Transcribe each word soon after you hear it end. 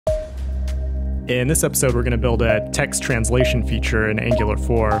In this episode, we're going to build a text translation feature in Angular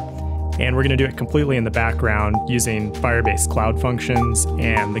 4, and we're going to do it completely in the background using Firebase Cloud Functions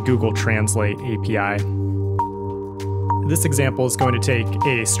and the Google Translate API. This example is going to take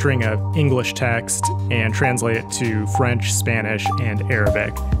a string of English text and translate it to French, Spanish, and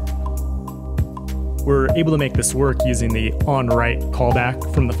Arabic. We're able to make this work using the onWrite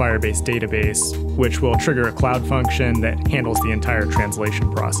callback from the Firebase database, which will trigger a cloud function that handles the entire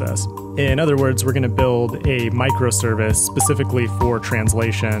translation process. In other words, we're going to build a microservice specifically for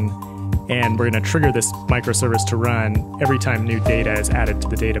translation, and we're going to trigger this microservice to run every time new data is added to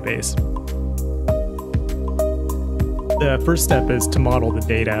the database. The first step is to model the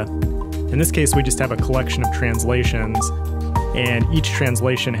data. In this case, we just have a collection of translations, and each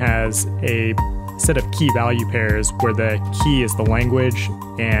translation has a set of key value pairs where the key is the language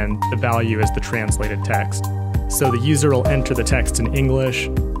and the value is the translated text. So the user will enter the text in English,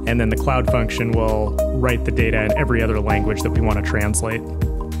 and then the cloud function will write the data in every other language that we want to translate.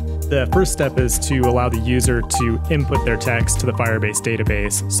 The first step is to allow the user to input their text to the Firebase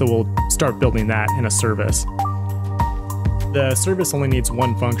database, so we'll start building that in a service. The service only needs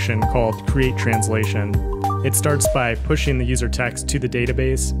one function called createTranslation. It starts by pushing the user text to the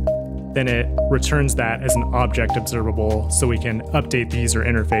database. Then it returns that as an object observable so we can update the user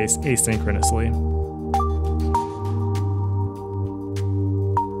interface asynchronously.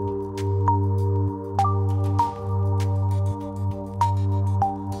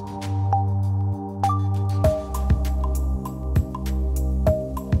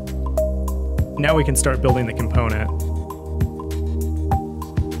 Now we can start building the component.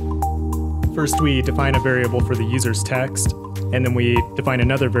 First, we define a variable for the user's text, and then we define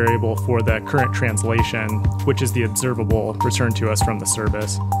another variable for the current translation, which is the observable returned to us from the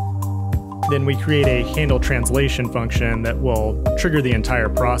service. Then we create a handle translation function that will trigger the entire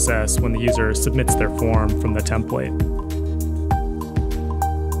process when the user submits their form from the template.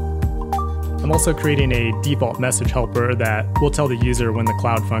 I'm also creating a default message helper that will tell the user when the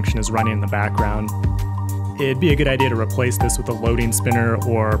cloud function is running in the background. It'd be a good idea to replace this with a loading spinner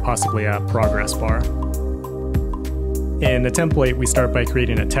or possibly a progress bar. In the template, we start by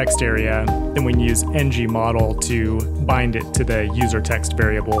creating a text area, then we use ngModel to bind it to the user text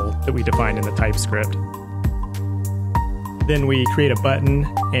variable that we defined in the TypeScript. Then we create a button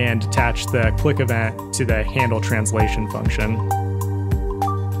and attach the click event to the handle translation function.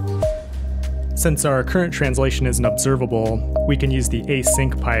 Since our current translation is an observable, we can use the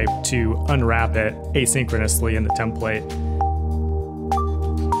async pipe to unwrap it asynchronously in the template.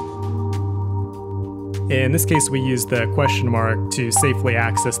 In this case, we use the question mark to safely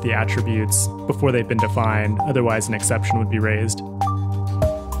access the attributes before they've been defined, otherwise an exception would be raised.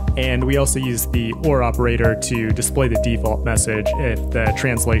 And we also use the OR operator to display the default message if the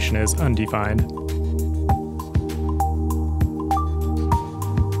translation is undefined.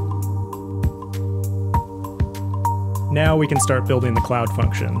 Now we can start building the cloud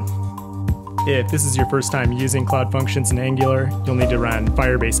function. If this is your first time using Cloud Functions in Angular, you'll need to run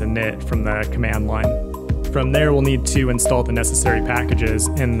Firebase init from the command line. From there, we'll need to install the necessary packages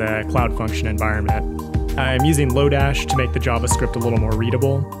in the Cloud Function environment. I'm using Lodash to make the JavaScript a little more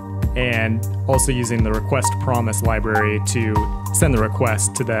readable, and also using the request promise library to send the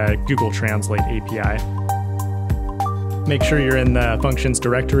request to the Google Translate API. Make sure you're in the functions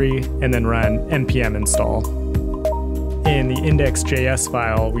directory, and then run npm install. In the index.js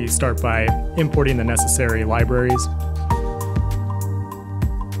file, we start by importing the necessary libraries.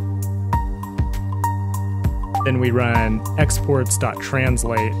 Then we run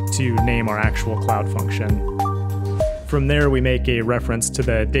exports.translate to name our actual cloud function. From there, we make a reference to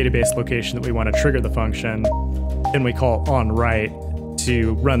the database location that we want to trigger the function. Then we call onWrite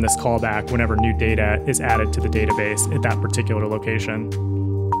to run this callback whenever new data is added to the database at that particular location.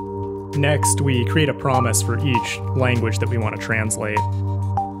 Next, we create a promise for each language that we want to translate.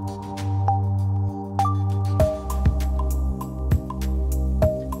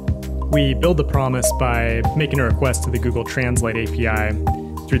 We build the promise by making a request to the Google Translate API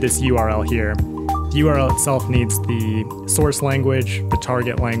through this URL here. The URL itself needs the source language, the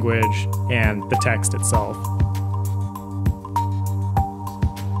target language, and the text itself.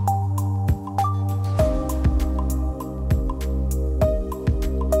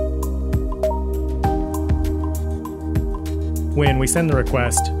 When we send the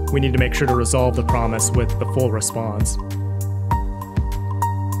request, we need to make sure to resolve the promise with the full response.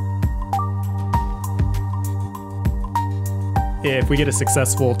 If we get a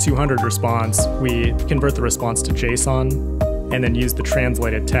successful 200 response, we convert the response to JSON, and then use the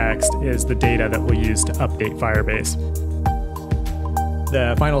translated text as the data that we'll use to update Firebase.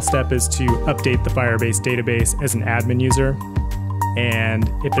 The final step is to update the Firebase database as an admin user.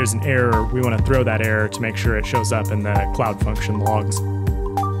 And if there's an error, we want to throw that error to make sure it shows up in the Cloud Function logs.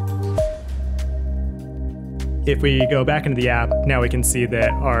 If we go back into the app, now we can see that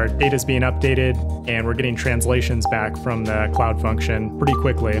our data is being updated and we're getting translations back from the Cloud Function pretty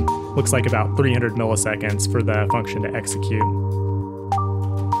quickly. Looks like about 300 milliseconds for the function to execute.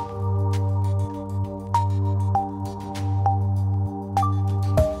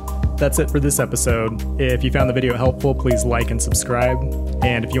 That's it for this episode. If you found the video helpful, please like and subscribe.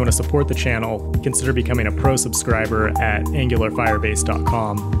 And if you want to support the channel, consider becoming a pro subscriber at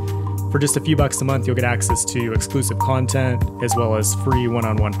angularfirebase.com. For just a few bucks a month, you'll get access to exclusive content as well as free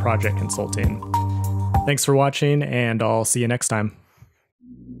one-on-one project consulting. Thanks for watching, and I'll see you next time.